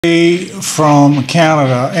From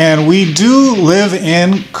Canada, and we do live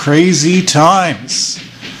in crazy times.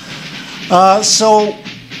 So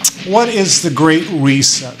what is the Great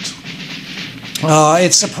Reset?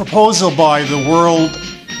 It's a proposal by the World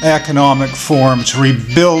Economic Forum to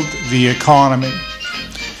rebuild the economy.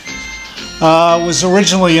 It was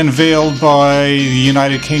originally unveiled by the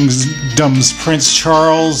United Kingdom's Prince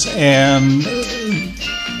Charles and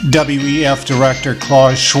WEF Director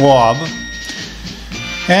Klaus Schwab.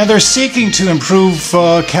 And they're seeking to improve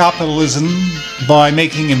capitalism by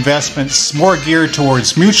making investments more geared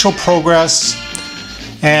towards mutual progress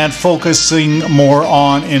and focusing more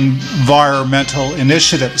on environmental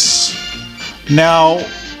initiatives. Now,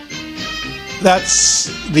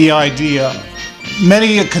 that's the idea.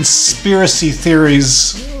 Many conspiracy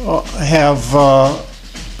theories have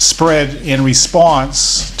spread in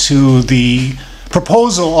response to the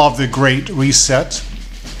proposal of the Great Reset,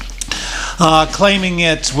 claiming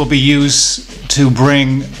it will be used to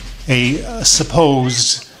bring a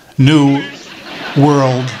supposed new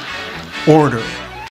world order.